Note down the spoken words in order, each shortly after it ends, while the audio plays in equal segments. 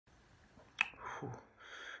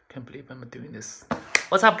Can't believe I'm doing this.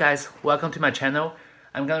 What's up, guys? Welcome to my channel.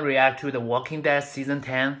 I'm gonna react to The Walking Dead Season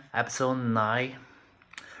 10, Episode 9.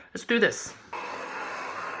 Let's do this.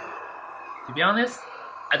 To be honest,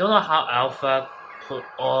 I don't know how Alpha put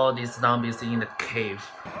all these zombies in the cave.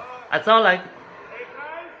 I thought like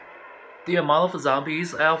the amount of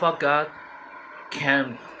zombies Alpha got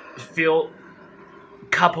can fill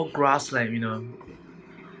couple grassland, you know.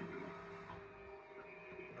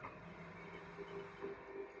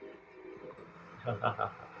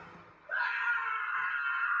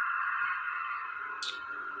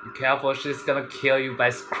 Be careful, she's gonna kill you by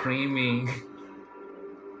screaming.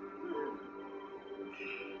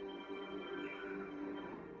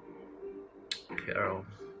 Carol.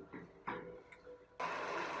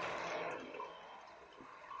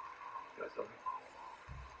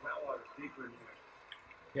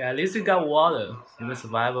 Yeah, at least you got water. You will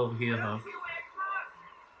survive over here, huh?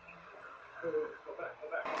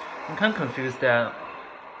 I'm kind of confused that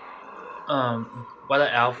whether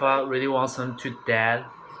Alpha really wants them to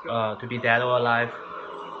be dead or alive.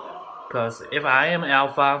 Because if I am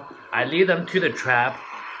Alpha, I lead them to the trap.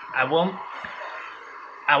 I won't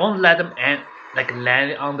let them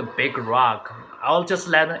land on the big rock. I'll just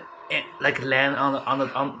let them land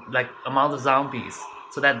on like among the zombies,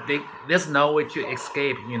 so that there's no way to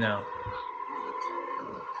escape. You know.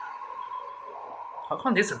 How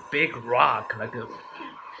come this a big rock like a?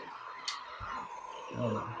 I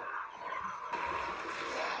don't know.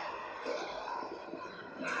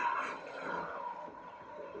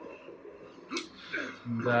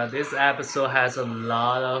 But this episode has a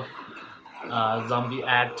lot of zombie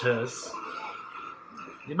actors.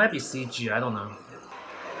 It might be CG, I don't know.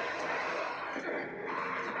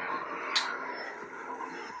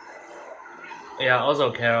 Yeah,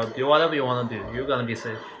 also Carol, do whatever you wanna do. You're gonna be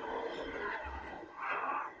safe.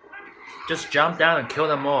 Just jump down and kill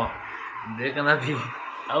them all. They're gonna be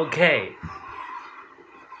okay.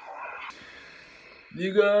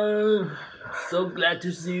 Nigga, so glad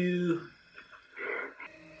to see you.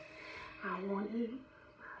 I want you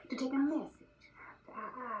to take a message to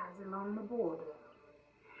our eyes along the border.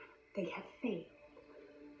 They have failed.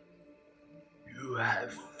 You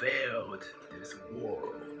have failed this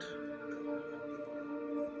world.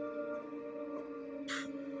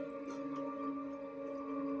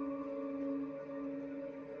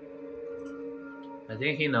 I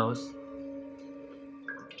think he knows.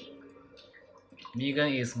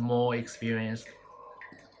 Megan is more experienced. If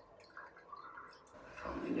I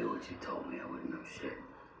only knew what you told me, I wouldn't know shit.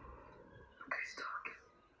 Okay, stop.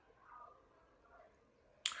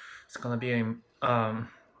 It's gonna be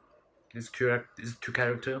these two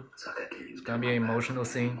characters. It's gonna be an emotional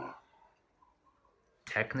scene.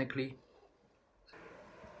 Technically,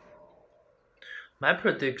 my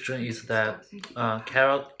prediction is that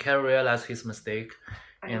Carol realized his mistake,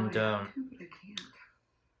 and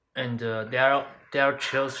Daryl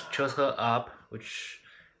cheers her up, which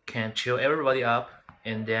can cheer everybody up,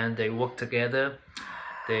 and then they work together.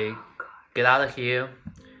 They get out of here,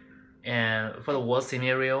 and for the worst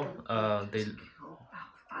scenario,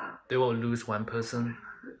 they will lose one person.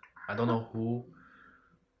 I don't know who.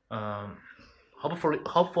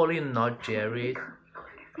 Hopefully not Jerry.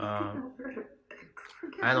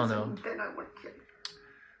 I don't know.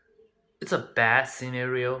 It's a bad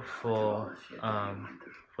scenario for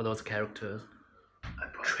those characters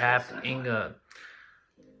trapped in a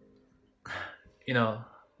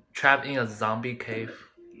zombie cave.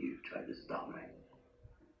 You tried to stop me.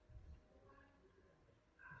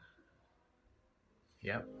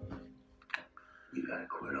 Yep. You gotta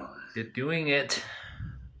quit all this. They're doing it.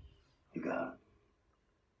 You got it.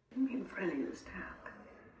 I'm in front of this town.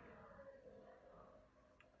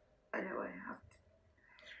 I know I have to.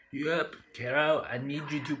 Yep, Carol, I need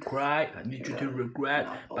you to cry. I need you to regret,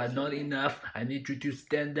 but not enough. I need you to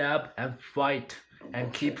stand up and fight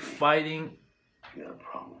and keep fighting. You gotta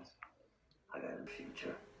promise. I got a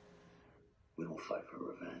future. We don't fight for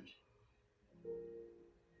revenge.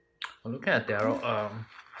 I'm looking at Daryl.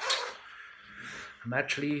 I'm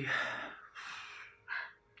actually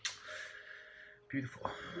beautiful.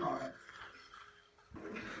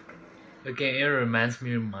 Again, it reminds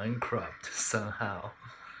me of Minecraft somehow.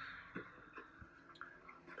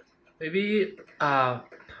 Maybe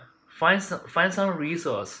find some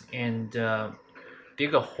resource and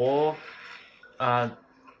dig a hole. And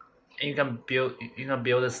you can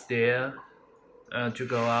build a stair to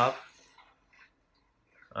go up.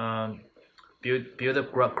 Build a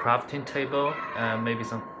crafting table and maybe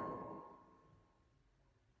some.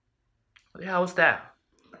 What the hell was that?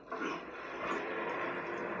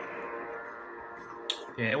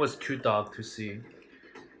 Yeah, it was too dark to see.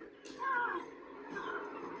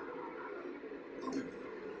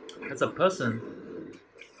 It's a person.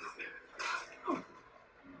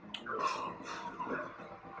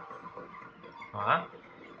 Huh?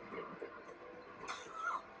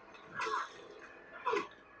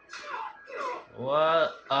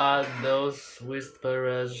 What are those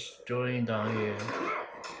whisperers doing down here?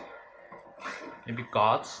 Maybe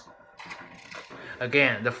gods?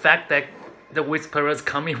 Again, the fact that the whisperers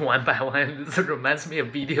coming one by one this reminds me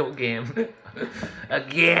of video game.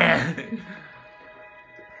 Again.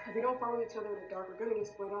 If we don't follow each other in the dark, we're gonna get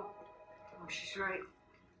split up. Oh, she's right.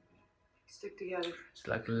 Stick together. It's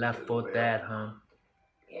like Left 4 Dead, huh?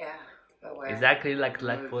 Yeah, but where? Exactly like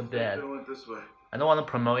Left 4 Dead. I don't want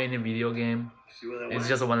to promote any video game. It's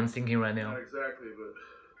just what I'm thinking right now. Not exactly, but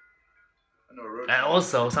I know a road. And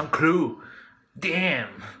also some clue.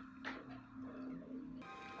 Damn.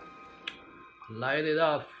 Light it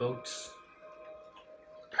up, folks.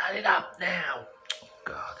 Light it up now. Oh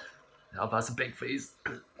God. Alpha's a big face.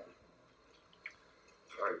 Sorry,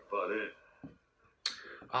 butt in.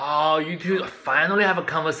 Oh, you two finally have a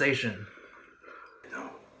conversation.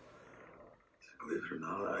 No. Believe it or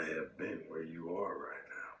not, I have been where you are right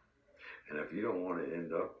now. And if you don't want to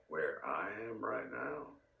end up where I am right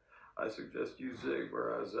now, I suggest you zig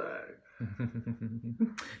where I zag.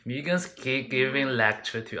 Megan's giving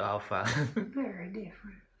lecture to Alpha. Very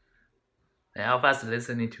different. And Alpha's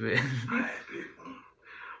listening to it. I had people.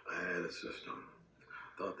 I had a system.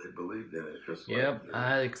 Thought they believed in it just like Yep, you. I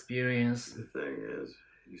had experience. The thing is,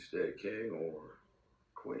 you stay king or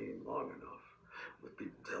queen long enough, with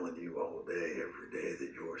people telling you all day, every day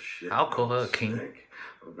that you're shit. I'll call her a stink, king.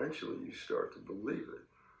 eventually you start to believe it.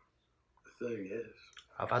 The thing is,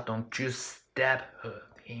 Alpha, don't you stab her,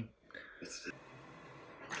 him. it's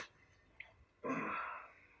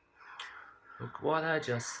Look what I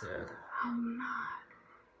just said. I'm not.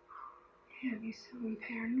 Have you so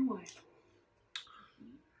paranoid?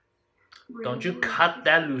 Don't you cut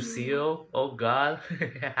that, Lucille? Oh God.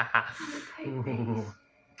 Ooh.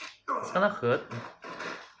 It's gonna hurt.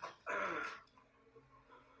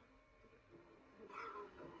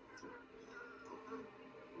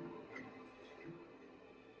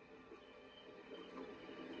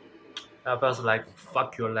 I felt like,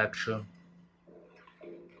 fuck your lecture. I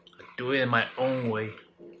do it in my own way.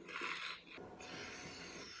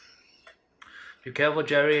 Be careful,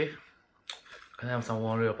 Jerry. I have some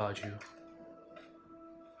worry about you.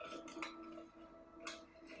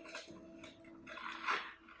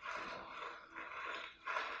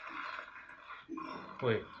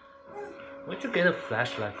 Wait, where'd you get a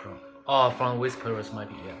flashlight from? Oh, from Whisperers, might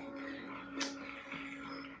be, yeah.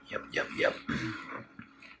 Yep.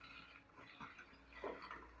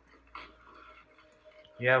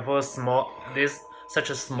 Yeah, for such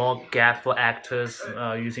a small gap for actors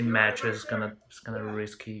using matches it's gonna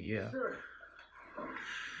risky, yeah.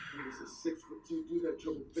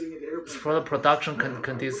 It's for the production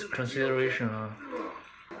consideration.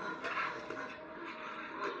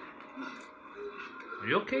 Are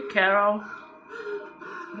you okay, Carol?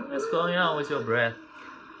 What's going on with your breath?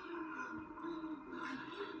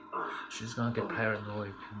 She's gonna get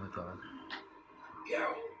paranoid. Oh my God.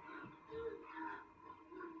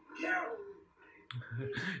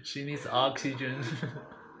 She needs oxygen.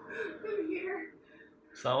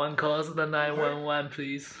 Someone calls the 911,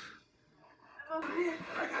 please. I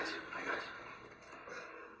got you.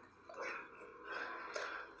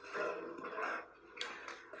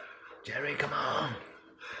 Jerry, come on.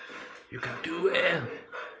 You can do it.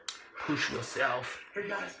 Push yourself. Hey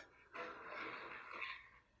guys.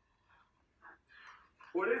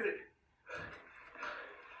 What is it?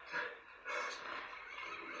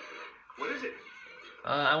 What is it?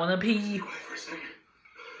 I wanna pee. Quiet for a second.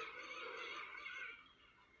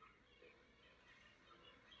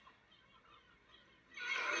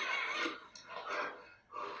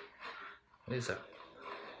 What is that?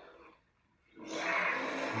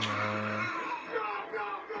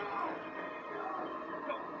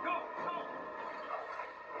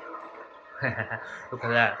 Look at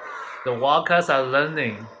that. The walkers are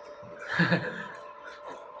learning.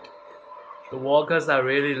 The walkers are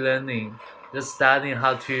really learning. They're studying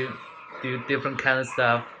how to do different kind of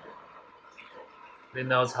stuff. They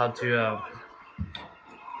know how to,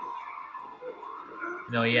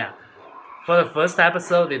 yeah. For the first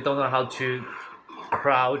episode, they don't know how to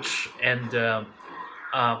crouch and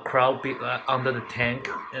crawl under the tank.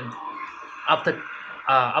 And after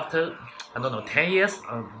I don't know 10 years,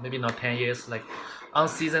 maybe not 10 years. Like on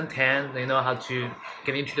season 10, they know how to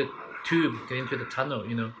get into the tube, get into the tunnel.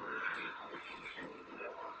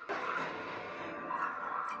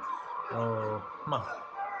 Oh, come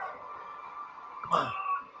on,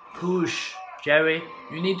 push. Jerry,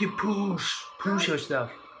 you need to push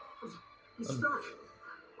yourself. He's stuck.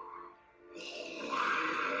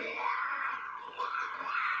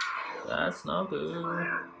 That's not good.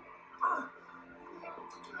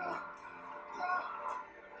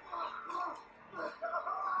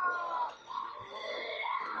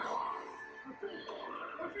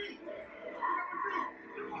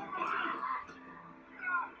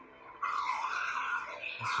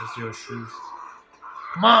 It's just your shoes.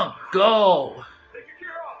 Come on, go!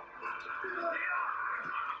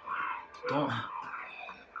 Don't.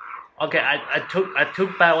 Okay, I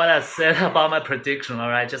took back what I said about my prediction. All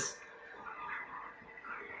right, just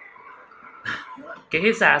get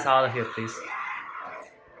his ass out of here, please.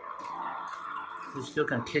 You still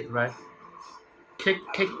can kick, right? Kick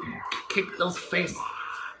those face,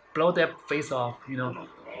 blow their face off. You know.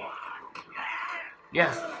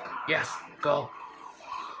 Yes, go.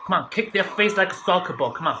 Come on, kick their face like a soccer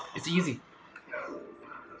ball. Come on, it's easy.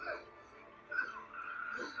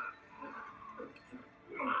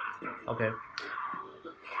 Okay.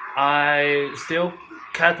 I still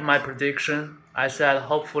kept my prediction. I said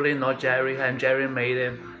hopefully not Jerry, and Jerry made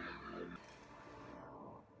it.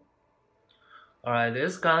 Alright,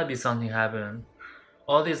 there's gotta be something happen.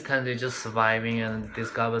 All these times they just surviving and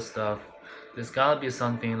discover stuff. There's gotta be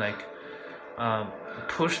something like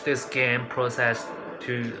push this game process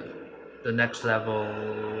to the next level.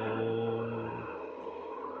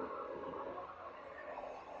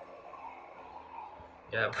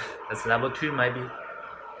 Yeah, that's level 2 maybe.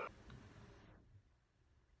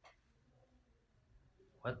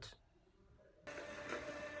 What?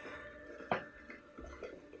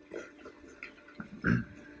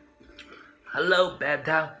 Hello,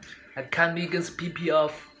 Beta. I can't make his PP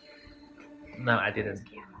off. No, I didn't.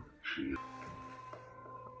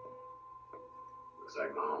 Looks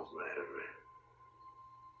like Mom's mad at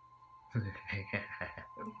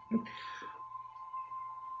me.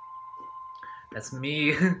 That's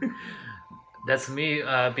me. That's me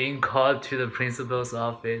being called to the principal's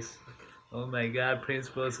office. Oh my god,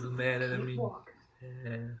 principal's mad at me.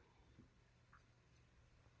 Yeah.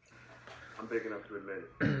 I'm big enough to admit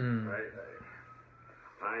it, right?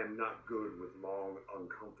 I am not good with long,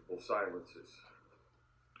 uncomfortable silences.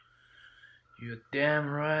 You're damn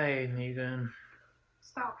right, Negan.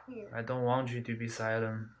 Stop here. I don't want you to be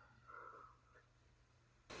silent.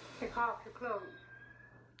 Take off your clothes.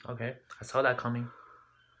 Okay, I saw that coming.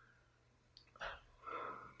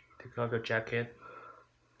 Take off your jacket.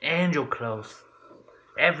 And your clothes.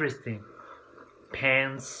 Everything.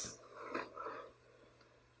 Pants. I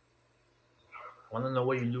wanna know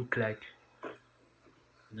what you look like.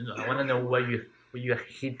 I wanna know what you're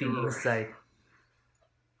hitting inside.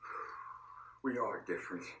 We are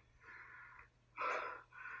different.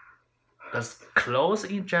 Does clothes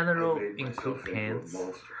in general I made include myself into a pants?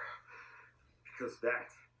 monster. Because that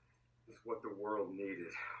is what the world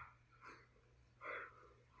needed.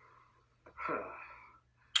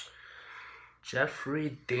 Jeffrey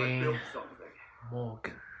I Dean built something.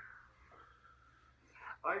 Morgan.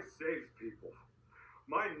 I saved people.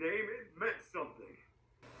 My name, it meant something.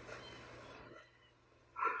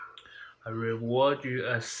 I reward you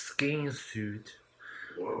a skin suit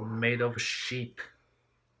Whoa. made of sheep.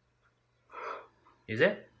 Is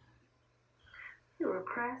it? You're a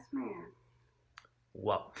crass man.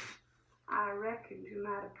 Wow. I reckon you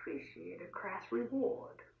might appreciate a crass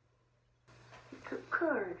reward. It took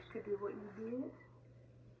courage to do what you did.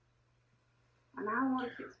 And I want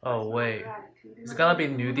to express Oh my wait, gratitude in it's a gonna way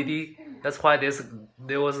be you nudity. understand. That's why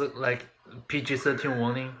there was like PG-13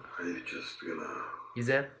 warning. Are you just gonna... Is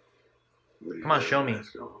it? what do you Come on, got show me.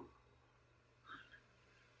 mask on?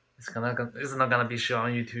 It's not gonna be shown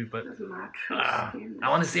on YouTube, but Does my true skin I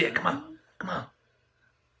want to see it. Come on, come on.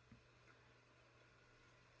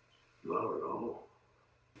 Not at all.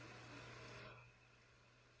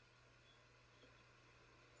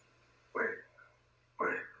 Wait.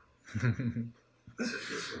 This is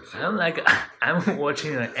just some I'm like I'm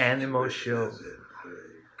watching an animal show. That's it.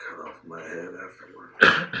 Cut off my head afterward.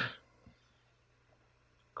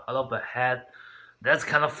 Cut off a head. That's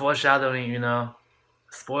kind of foreshadowing, you know.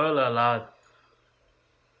 Spoiler alert.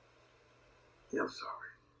 Yeah, I'm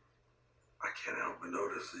sorry. I can't help but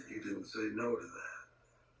notice that you didn't say no to that.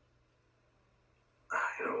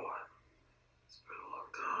 You know what? It's been a long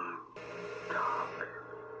time. Talk.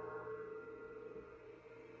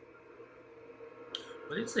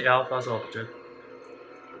 What is the alpha's object?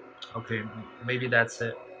 Okay, maybe that's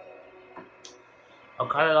it. I'll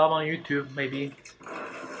cut it off on YouTube, maybe.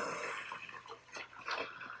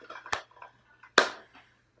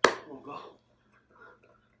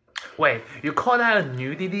 Wait, you call that a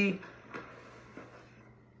nudity?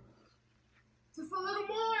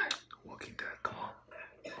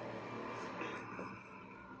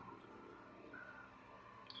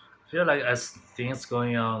 feel like as things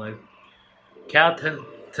going on, like Cal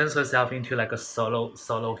turns herself into like a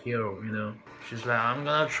solo hero, you know. She's like, I'm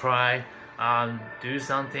gonna try do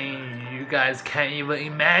something you guys can't even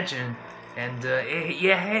imagine, and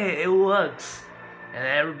hey, it works, and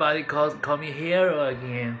everybody call me hero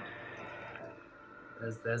again.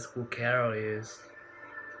 That's who Carol is.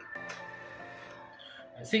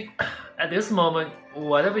 I think at this moment,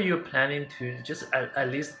 whatever you're planning to, just at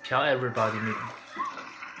least tell everybody.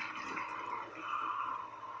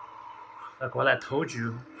 Like what I told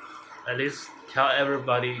you, at least tell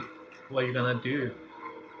everybody what you're gonna do.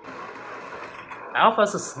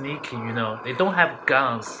 Alphas are sneaky, you know. They don't have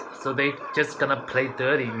guns, so they just gonna play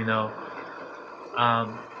dirty, you know.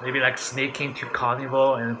 Maybe like sneaking to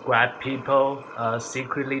carnival and grab people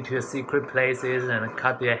secretly to secret places and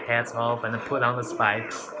cut their heads off and put on the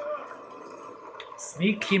spikes.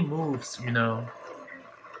 Sneaky moves, you know.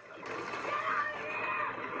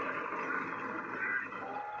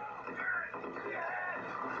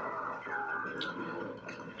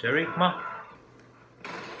 Jerry, come on.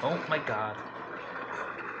 Oh my god.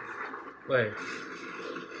 Wait.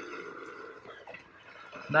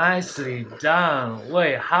 Nicely done.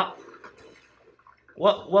 Wait, how?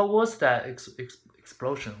 What was that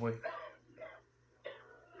explosion? Wait.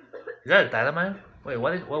 Is that a dynamite? Wait,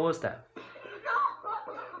 what was that?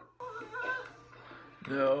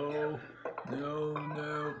 No.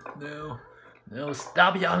 No,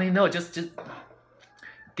 stop yelling. No, just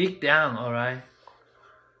dig down, alright?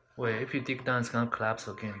 Wait, if you dig down, it's gonna collapse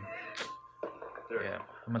again. Yeah,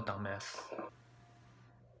 I'm a dumbass.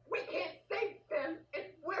 We can't save them if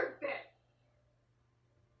we're dead.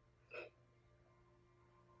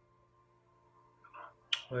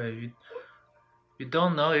 Wait, you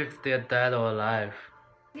don't know if they're dead or alive.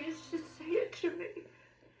 Please just say it to me.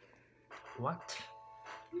 What?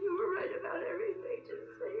 You were right about everything.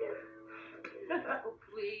 Just say it. No,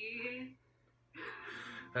 please.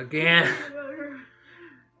 Again,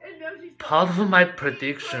 part of my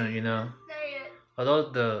prediction, you know.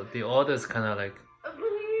 Although the order is kind of like,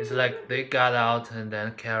 it's like they got out and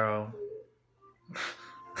then Carol,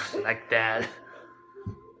 like that.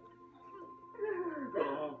 Go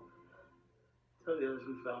home. Tell the others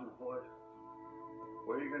we found the horse.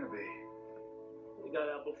 Where are you gonna be? We got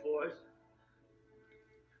out before us.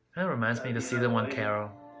 That reminds me of the season 1 Carol.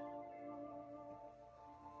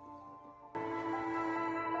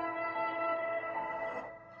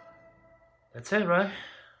 That's it, right?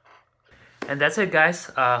 And that's it,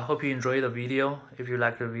 guys. Hope you enjoyed the video. If you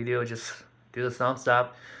like the video, just do the thumbs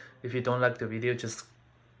up. If you don't like the video, just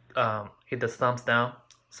hit the thumbs down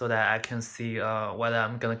so that I can see whether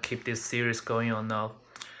I'm gonna keep this series going or not.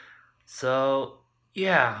 So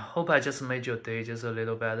yeah, hope I just made your day just a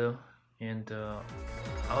little better, and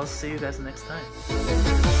I'll see you guys next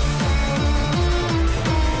time.